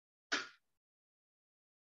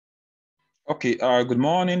Okay, good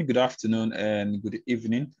morning, good afternoon, and good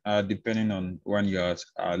evening, depending on when you're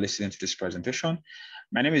listening to this presentation.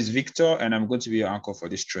 My name is Victor, and I'm going to be your anchor for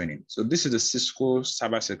this training. So this is the Cisco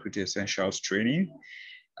Cybersecurity Essentials training.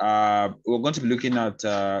 We're going to be looking at,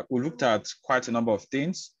 we looked at quite a number of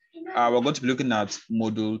things. We're going to be looking at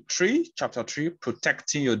Module 3, Chapter 3,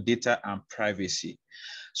 Protecting Your Data and Privacy.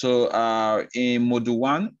 So in Module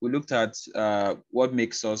 1, we looked at what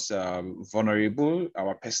makes us vulnerable,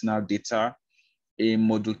 our personal data. In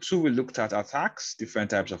Module 2, we looked at attacks,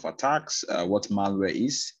 different types of attacks, what malware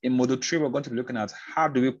is. In Module 3, we're going to be looking at how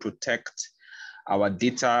do we protect our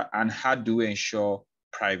data and how do we ensure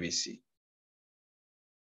privacy.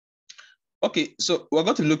 Okay, so we're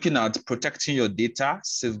going to be looking at protecting your data,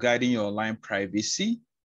 safeguarding your online privacy.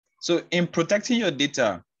 So in protecting your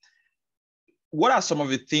data, what are some of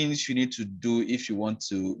the things you need to do if you want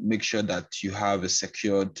to make sure that you have a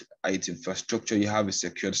secured IT infrastructure, you have a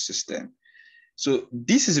secured system? So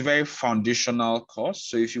this is a very foundational course.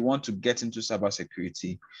 So if you want to get into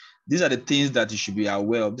cybersecurity, these are the things that you should be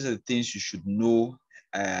aware of. These are the things you should know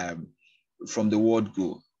from the word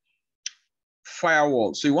go.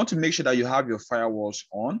 Firewall. So you want to make sure that you have your firewalls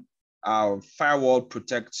on. Firewall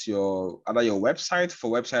protects your website. For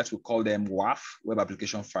websites, we call them WAF, Web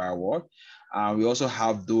Application Firewall. We also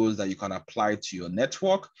have those that you can apply to your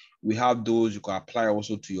network. We have those you can apply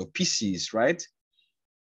also to your PCs, right?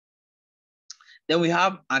 Then we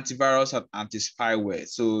have antivirus and anti-spyware.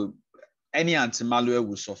 So any anti-malware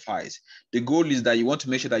will suffice. The goal is that you want to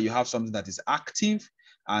make sure that you have something that is active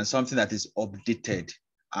and something that is updated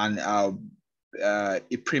and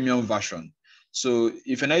a premium version. So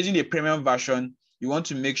if you're not using a premium version, you want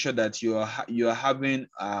to make sure that you are having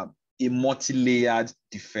a multi-layered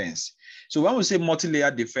defense. So when we say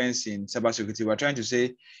multi-layered defense in cybersecurity, we're trying to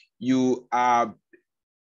say you are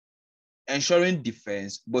ensuring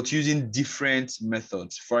defense, but using different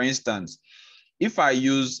methods. For instance, if I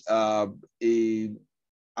use a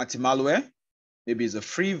anti-malware, maybe it's a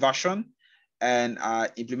free version, and I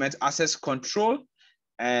implement access control,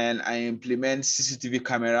 and I implement CCTV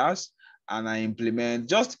cameras, and I implement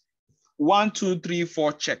just 1, 2, 3,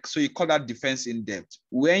 4 checks. So you call that defense in depth.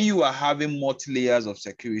 When you are having multi-layers of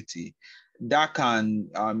security, that can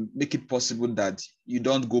make it possible that you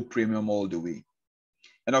don't go premium all the way.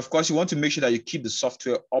 And of course, you want to make sure that you keep the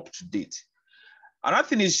software up to date. Another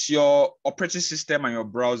thing is your operating system and your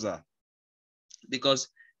browser. Because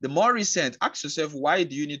the more recent, ask yourself, why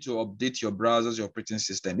do you need to update your browser's your operating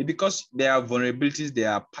system? Because there are vulnerabilities,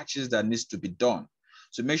 there are patches that needs to be done.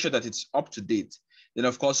 So make sure that it's up to date. Then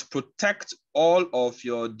of course, protect all of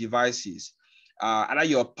your devices. Either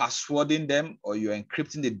you're passwording them or you're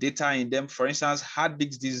encrypting the data in them. For instance, hard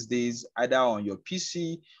disks these days, either on your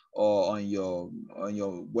PC or on your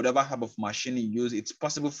whatever type of machine you use, it's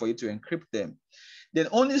possible for you to encrypt them. Then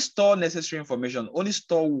only store necessary information, only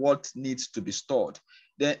store what needs to be stored.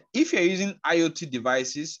 Then if you're using IoT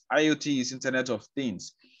devices, IoT is Internet of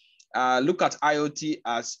Things. Look at IoT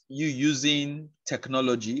as you using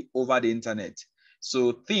technology over the internet.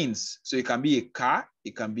 So things, so it can be a car,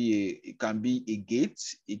 it can be a gate,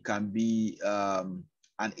 it can be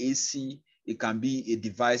an AC, it can be a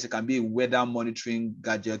device, it can be a weather monitoring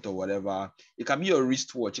gadget or whatever. It can be your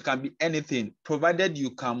wristwatch, it can be anything, provided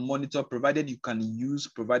you can monitor, provided you can use,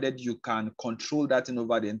 provided you can control that thing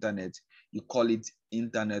over the internet, you call it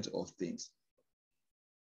Internet of Things.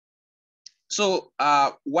 So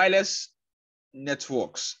wireless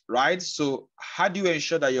networks, right? So how do you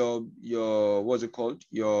ensure that your what's it called?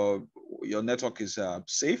 Your network is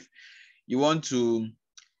safe? You want to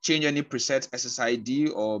change any preset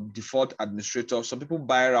SSID or default administrator. Some people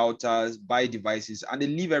buy routers, buy devices, and they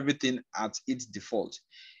leave everything at its default.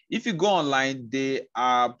 If you go online, there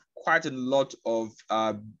are quite a lot of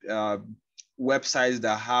websites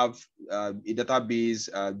that have a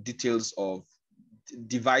database details of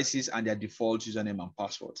devices and their default username and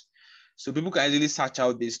password. So people can easily search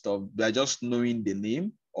out this stuff by just knowing the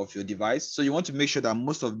name of your device. So you want to make sure that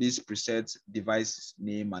most of these presets, device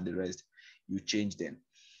name and the rest, you change them.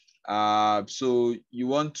 So you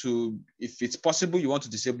want to, if it's possible, you want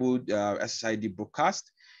to disable SSID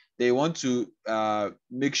broadcast. They want to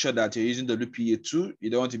make sure that you're using WPA2. You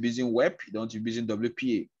don't want to be using WEP. You don't want to be using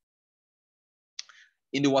WPA.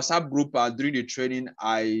 In the WhatsApp group during the training,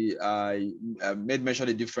 I made mention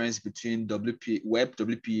the difference between WEP,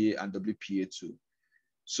 WPA, and WPA2.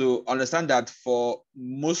 So understand that for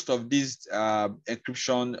most of these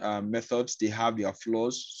encryption methods, they have their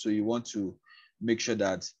flaws. So you want to make sure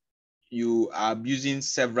that you are using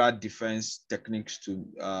several defense techniques to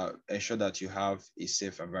ensure that you have a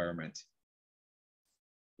safe environment.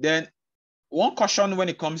 Then one caution when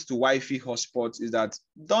it comes to Wi-Fi hotspots is that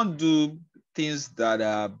don't do things that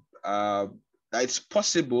that it's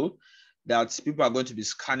possible that people are going to be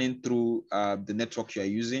scanning through the network you are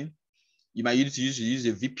using. You might need to use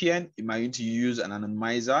a VPN. You might need to use an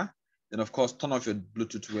anonymizer. Then, of course, turn off your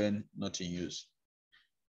Bluetooth when not in use.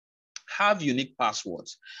 Have unique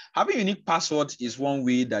passwords. Having unique passwords is one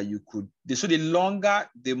way that you could. So the longer,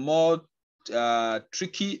 the more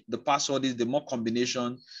tricky the password is, the more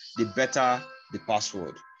combination, the better the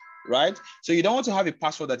password, right? So you don't want to have a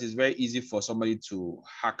password that is very easy for somebody to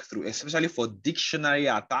hack through, especially for dictionary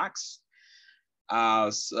attacks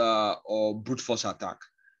or brute force attack.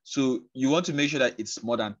 So you want to make sure that it's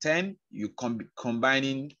more than 10. You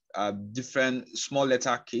combining different small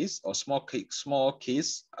letter case or small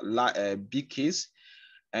case, big case,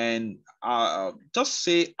 and just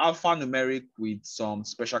say alphanumeric with some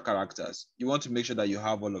special characters. You want to make sure that you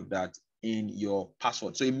have all of that in your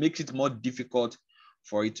password. So it makes it more difficult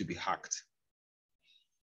for it to be hacked.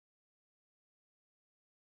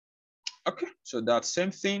 Okay, so that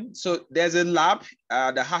same thing. So there's a lab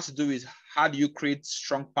that has to do with how do you create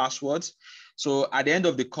strong passwords. So at the end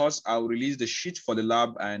of the course, I'll release the sheet for the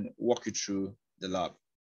lab and walk you through the lab.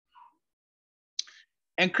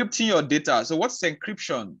 Encrypting your data. So what's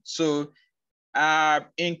encryption? So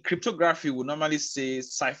in cryptography, we normally say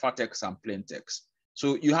ciphertext and plaintext.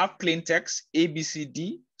 So you have plaintext, A, B, C,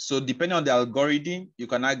 D. So depending on the algorithm, you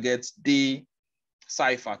cannot get the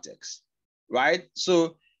ciphertext, right?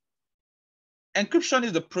 So encryption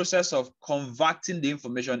is the process of converting the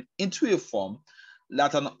information into a form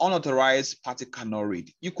that an unauthorized party cannot read.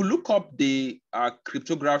 You could look up the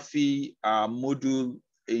cryptography module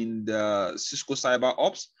in the Cisco Cyber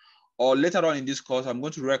Ops, or later on in this course, I'm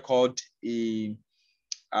going to record a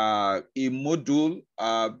module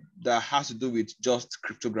that has to do with just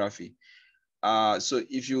cryptography. So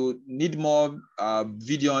if you need more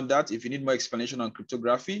video on that, if you need more explanation on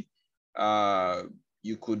cryptography,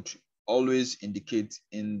 you could always indicate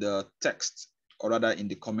in the text or rather in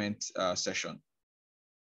the comment section.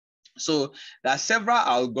 So there are several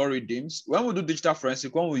algorithms. When we do digital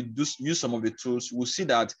forensic, when we use some of the tools, we'll see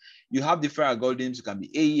that you have different algorithms. It can be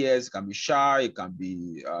AES, it can be SHA, it can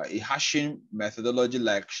be a hashing methodology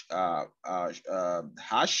like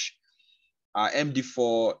hash,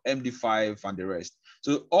 MD4, MD5, and the rest.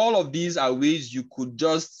 So all of these are ways you could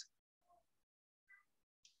just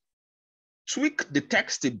tweak the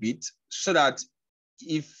text a bit so that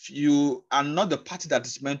if you are not the party that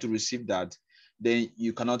is meant to receive that, then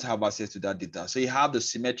you cannot have access to that data. So you have the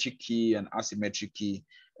symmetric key and asymmetric key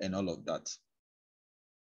and all of that.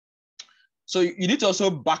 So you need to also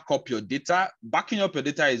back up your data. Backing up your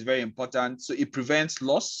data is very important. So it prevents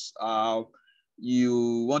loss.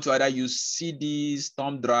 You want to either use CDs,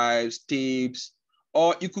 thumb drives, tapes,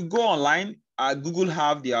 or you could go online. Google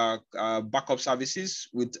have their backup services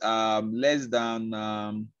with less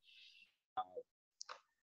than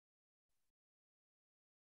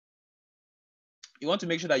you want to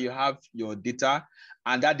make sure that you have your data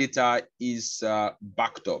and that data is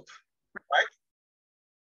backed up, right?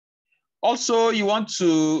 Also, you want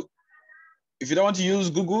to, if you don't want to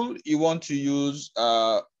use Google, you want to use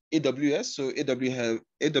AWS. So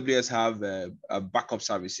AWS have backup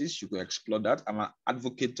services. You can explore that. I'm an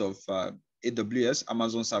advocate of AWS,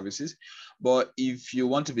 Amazon services. But if you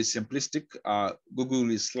want to be simplistic,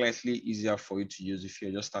 Google is slightly easier for you to use if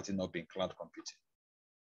you're just starting up in cloud computing.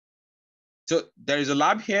 So there is a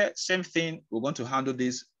lab here, same thing. We're going to handle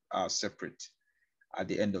this separate at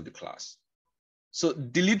the end of the class. So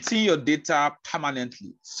deleting your data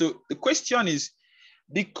permanently. So the question is,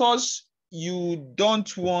 because you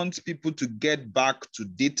don't want people to get back to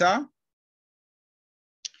data,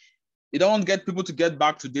 you don't want to get people to get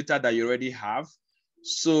back to data that you already have.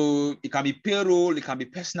 So it can be payroll, it can be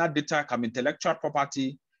personal data, it can be intellectual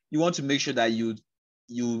property. You want to make sure that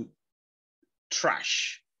you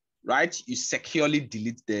trash, right? You securely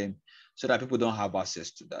delete them so that people don't have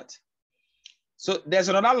access to that. So there's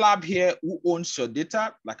another lab here who owns your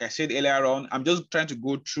data. Like I said earlier on, I'm just trying to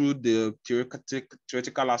go through the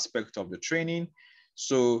theoretical aspect of the training.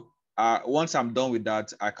 So once I'm done with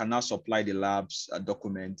that, I can now supply the lab's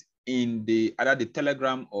document in either the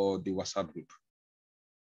Telegram or the WhatsApp group.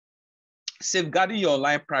 Safeguarding your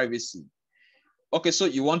online privacy. Okay, so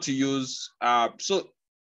you want to use, so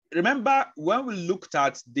remember when we looked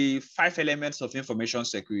at the 5 elements of information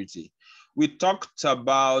security, we talked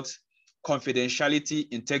about confidentiality,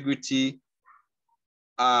 integrity,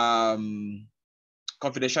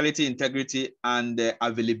 and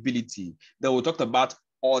availability. Then we talked about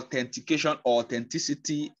authentication,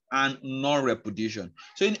 authenticity, and non-repudiation.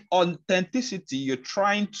 So in authenticity, you're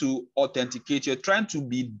trying to authenticate, you're trying to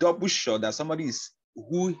be double sure that somebody is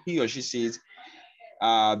who he or she says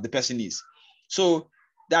the person is. So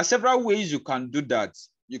there are several ways you can do that.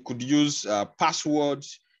 You could use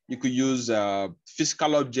passwords, you could use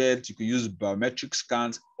physical objects, you could use biometric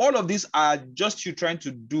scans. All of these are just you trying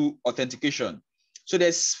to do authentication. So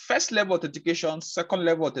there's first level authentication, second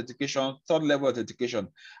level authentication, third level authentication.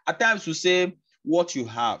 At times we say what you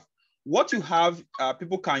have. What you have,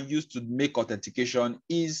 people can use to make authentication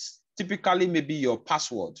is typically maybe your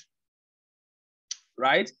password,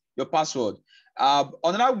 right? Your password.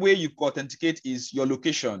 Another way you can authenticate is your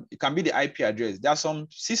location. It can be the IP address. There are some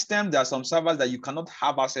systems, there are some servers that you cannot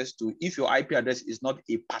have access to if your IP address is not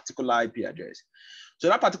a particular IP address. So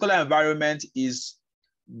that particular environment is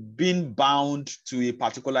being bound to a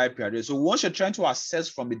particular IP address. So once you're trying to access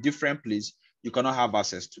from a different place, you cannot have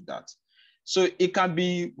access to that. So it can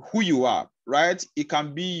be who you are, right? It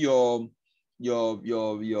can be your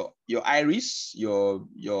iris, your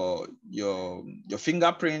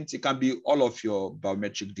fingerprint. It can be all of your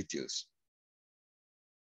biometric details.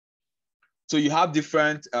 So you have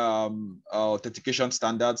different authentication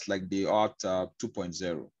standards like the OAuth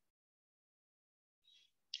 2.0.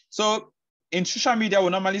 So in social media, we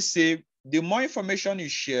normally say the more information you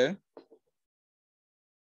share,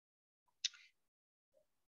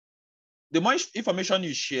 the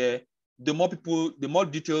more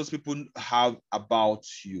details people have about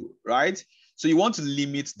you, right? So you want to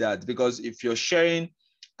limit that, because if you're sharing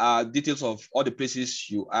details of all the places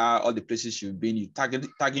you are, all the places you've been, you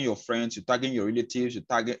tagging your friends, you're tagging your relatives, you're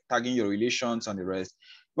tagging your relations and the rest.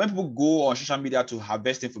 When people go on social media to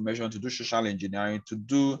harvest information, to do social engineering, to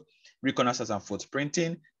do reconnaissance and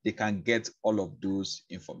footprinting, they can get all of those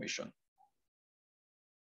information.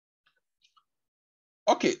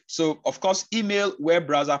 Okay, so of course, email, web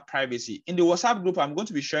browser privacy. In the WhatsApp group, I'm going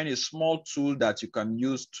to be sharing a small tool that you can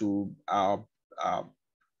use to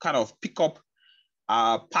kind of pick up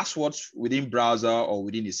passwords within browser or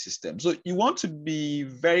within the system. So you want to be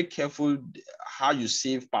very careful how you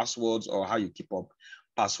save passwords or how you keep up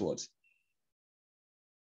passwords.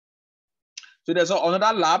 So there's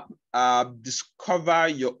another lab, discover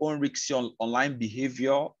your own risky online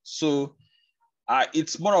behavior. So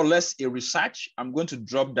it's more or less a research. I'm going to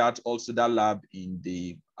drop that also, that lab, in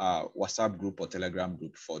the WhatsApp group or Telegram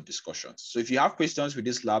group for discussions. So if you have questions with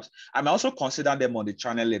these labs, I may also consider them on the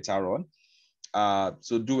channel later on.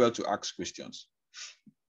 So do well to ask questions.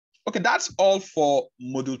 Okay, that's all for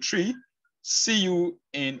module 3. See you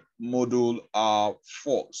in module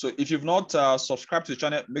 4. So if you've not subscribed to the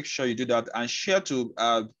channel, make sure you do that and share to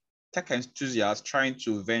tech enthusiasts trying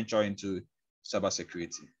to venture into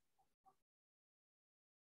cybersecurity.